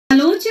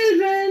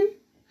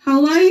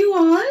How are you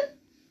all?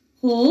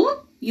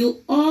 Hope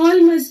you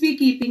all must be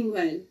keeping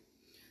well.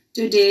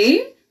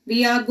 Today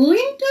we are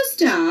going to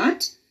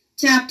start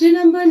chapter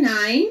number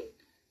 9,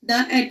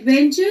 The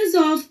Adventures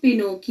of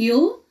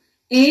Pinocchio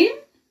in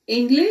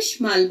English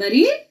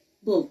Mulberry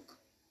book.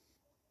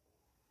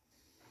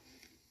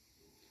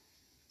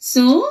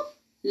 So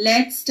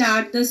let's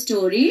start the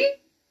story.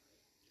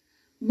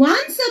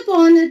 Once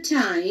upon a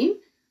time,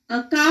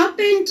 a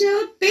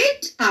carpenter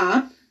picked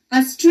up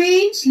a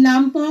strange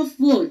lump of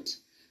wood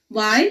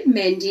while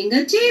mending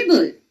a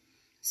table.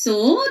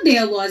 So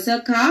there was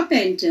a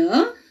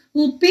carpenter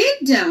who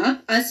picked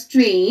up a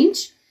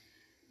strange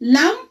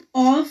lump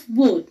of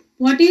wood.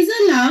 What is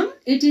a lump?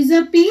 It is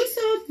a piece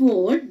of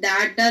wood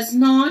that does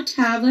not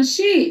have a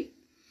shape.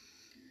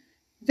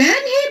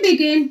 When he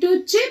began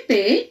to chip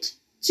it,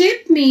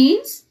 chip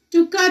means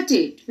to cut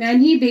it.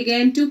 When he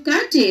began to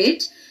cut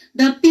it,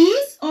 the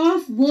piece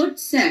of wood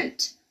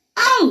said,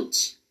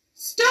 "Ouch!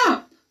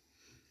 Stop!"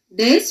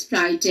 This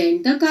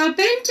frightened the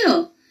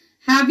carpenter.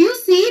 Have you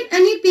seen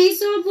any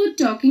piece of wood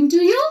talking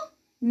to you?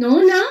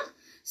 No, no.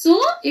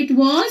 So it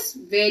was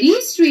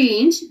very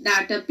strange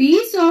that a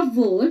piece of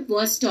wood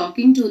was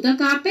talking to the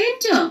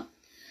carpenter,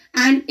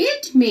 and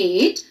it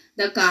made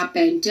the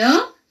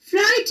carpenter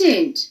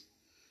frightened.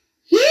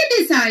 He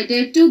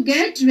decided to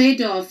get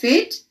rid of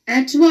it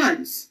at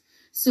once.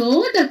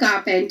 So the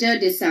carpenter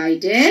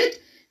decided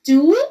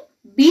to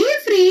be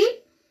free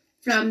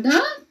from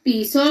the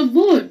piece of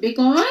wood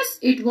because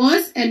it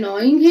was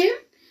annoying him.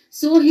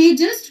 So he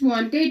just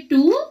wanted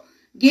to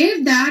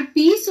give that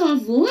piece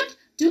of wood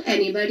to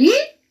anybody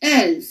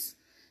else.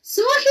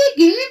 So he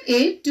gave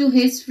it to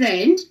his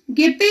friend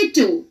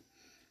Geppetto,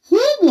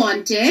 who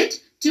wanted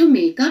to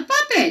make a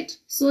puppet.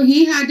 So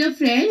he had a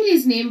friend,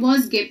 his name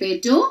was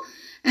Geppetto,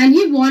 and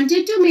he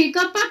wanted to make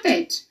a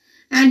puppet.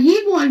 And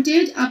he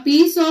wanted a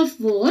piece of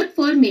wood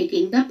for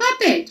making the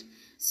puppet.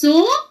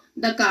 So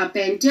the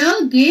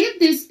carpenter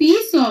gave this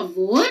piece of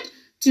wood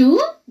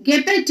to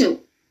Geppetto.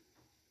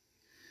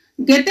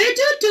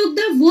 Geppetto took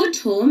the wood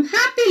home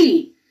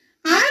happily.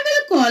 "I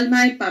will call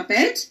my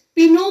puppet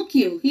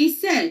Pinocchio," he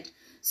said.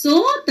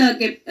 So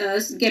the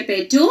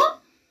Geppetto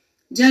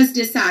just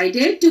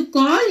decided to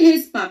call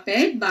his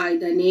puppet by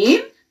the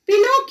name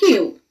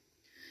Pinocchio.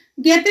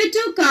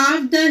 Geppetto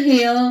carved the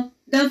hair,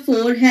 the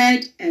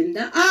forehead and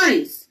the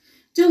eyes.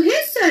 To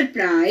his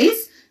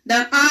surprise,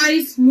 the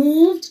eyes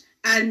moved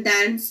and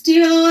then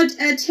stared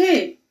at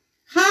him.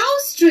 "How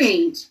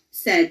strange,"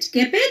 said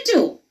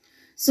Geppetto.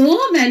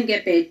 So when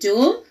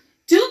Geppetto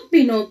took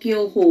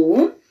Pinocchio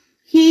home,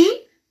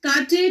 he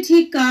cut it,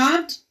 he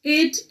carved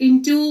it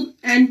into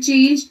and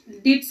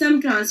did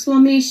some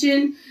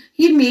transformation.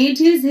 He made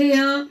his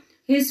hair,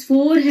 his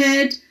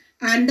forehead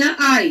and the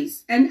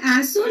eyes. And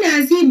as soon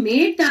as he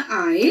made the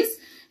eyes,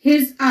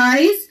 his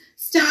eyes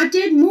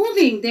started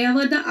moving. There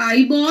were the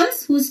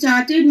eyeballs who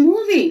started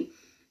moving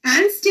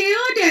and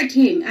stared at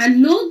him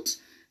and looked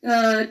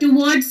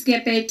towards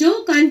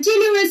Geppetto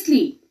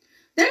continuously.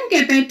 Then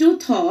Geppetto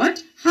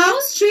thought,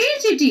 how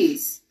strange it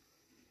is.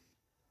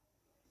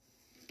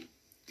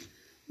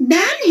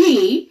 Then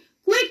he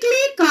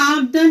quickly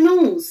carved the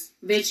nose,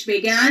 which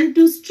began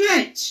to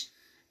stretch.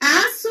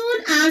 As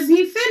soon as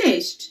he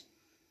finished,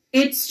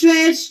 it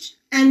stretched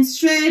and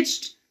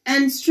stretched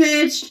and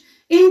stretched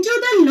into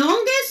the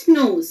longest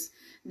nose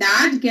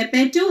that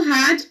Geppetto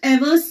had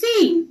ever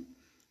seen.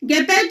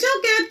 Geppetto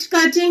kept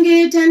cutting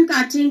it and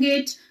cutting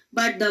it,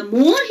 but the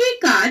more he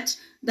cut,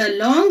 the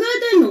longer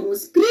the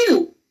nose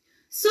grew.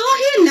 So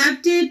he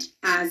left it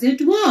as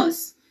it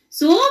was.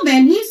 So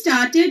when he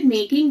started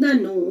making the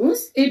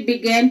nose, it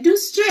began to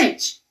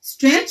stretch.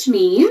 Stretch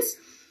means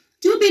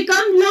to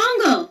become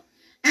longer.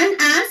 And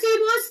as he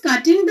was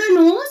cutting the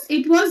nose,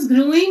 it was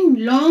growing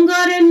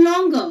longer and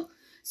longer.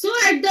 So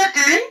at the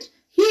end,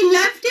 he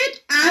left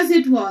it as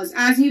it was,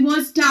 as he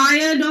was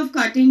tired of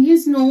cutting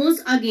his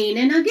nose again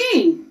and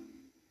again.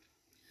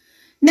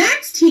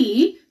 Next,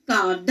 he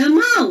carved the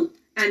mouth,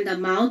 and the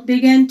mouth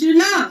began to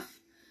laugh.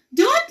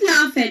 "Don't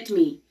laugh at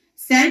me,"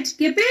 said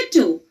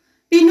Geppetto.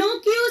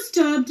 Pinocchio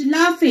stopped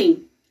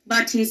laughing,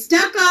 but he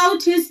stuck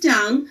out his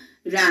tongue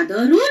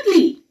rather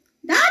rudely.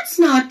 "That's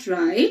not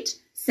right,"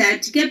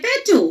 said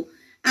Geppetto,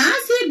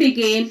 as he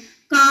began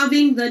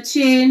carving the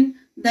chin,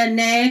 the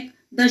neck,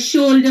 the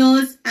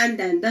shoulders, and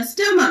then the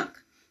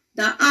stomach,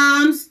 the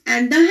arms,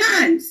 and the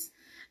hands.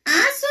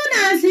 As soon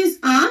as his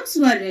arms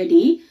were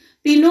ready,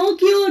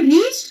 Pinocchio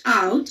reached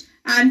out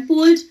and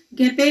pulled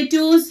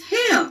Geppetto's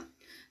hair.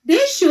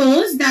 This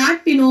shows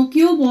that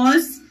Pinocchio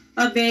was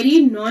a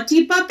very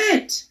naughty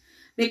puppet,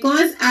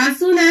 because as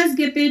soon as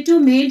Geppetto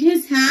made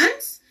his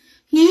hands,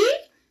 he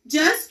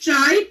just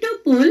tried to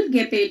pull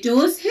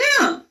Geppetto's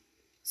hair.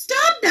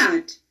 "Stop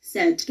that,"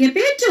 said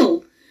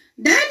Geppetto.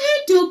 Then he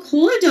took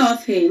hold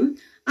of him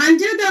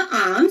under the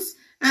arms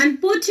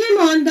and put him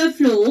on the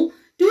floor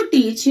to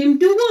teach him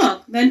to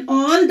walk. When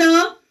all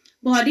the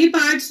body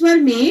parts were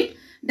made,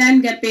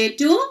 then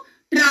Geppetto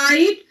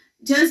tried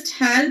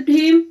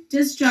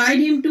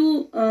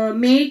to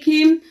make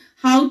him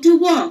how to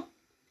walk.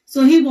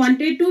 So he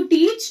wanted to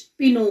teach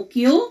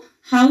Pinocchio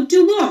how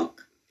to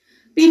walk.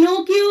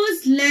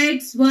 Pinocchio's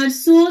legs were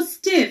so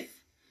stiff,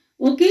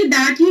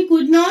 that he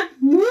could not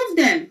move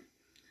them.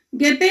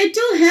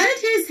 Geppetto held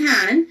his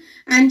hand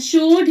and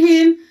showed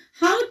him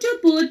how to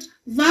put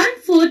one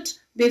foot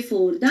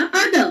before the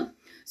other.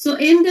 So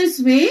in this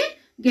way,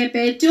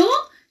 Geppetto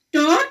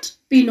taught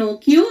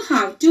Pinocchio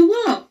how to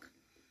walk.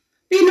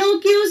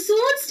 Pinocchio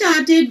soon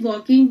started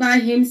walking by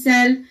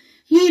himself.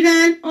 He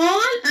ran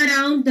all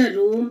around the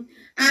room,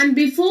 and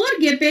before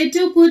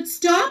Geppetto could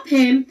stop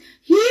him,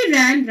 he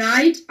ran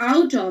right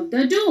out of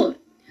the door.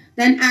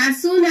 Then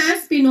as soon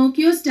as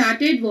Pinocchio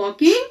started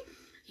walking,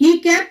 he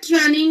kept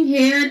running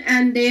here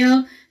and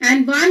there,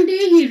 and one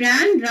day he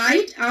ran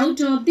right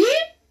out of the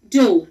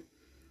door.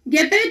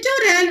 Geppetto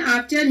ran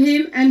after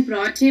him and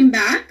brought him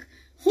back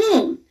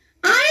home.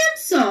 "I am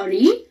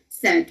sorry,"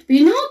 said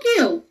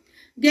Pinocchio.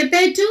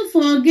 Geppetto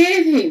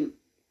forgave him.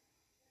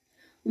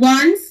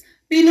 Once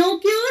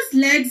Pinocchio's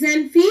legs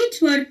and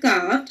feet were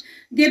carved,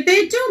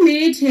 Geppetto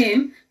made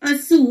him a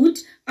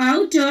suit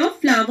out of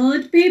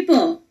flowered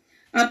paper,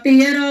 a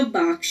pair of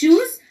bark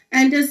shoes,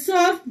 and a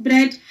soft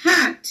bread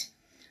hat.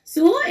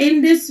 So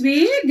in this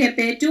way,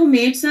 Geppetto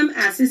made some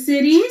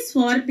accessories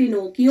for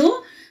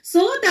Pinocchio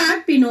so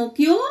that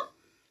Pinocchio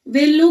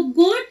will look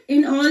good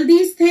in all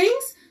these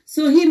things.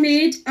 So he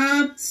made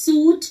a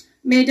suit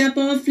made up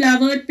of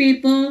flowered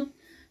paper,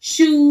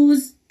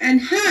 shoes,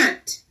 and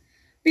hat.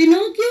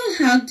 Pinocchio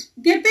hugged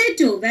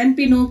Geppetto. When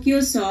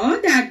Pinocchio saw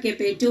that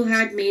Geppetto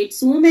had made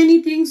so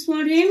many things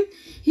for him,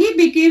 he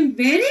became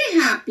very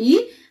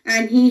happy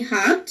and he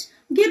hugged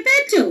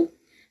Geppetto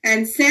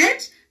and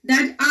said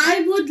that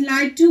I would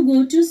like to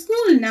go to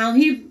school. Now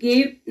he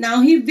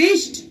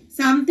wished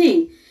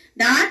something,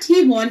 that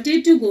he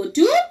wanted to go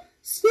to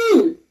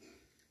school,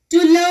 to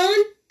learn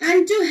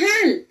and to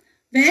help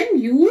when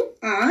you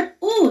are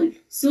old.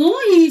 So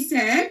he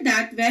said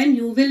that when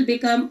you will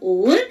become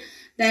old,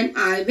 then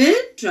I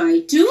will try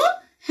to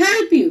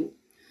help you.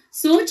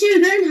 So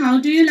children, how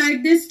do you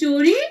like this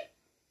story?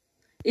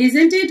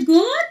 Isn't it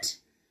good?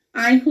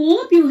 I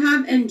hope you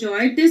have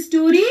enjoyed this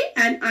story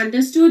and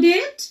understood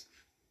it.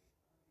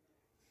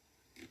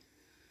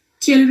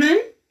 Children,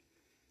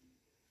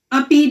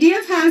 a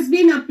PDF has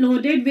been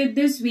uploaded with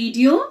this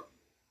video.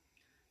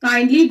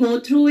 Kindly go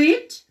through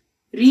it,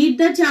 read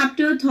the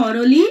chapter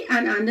thoroughly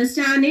and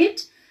understand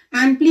it,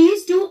 and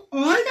please do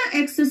all the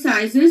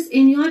exercises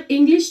in your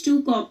English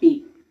 2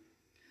 copy.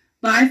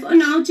 Bye for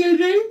now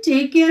children.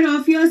 Take care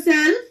of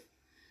yourself.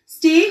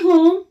 Stay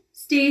home.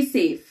 Stay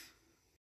safe.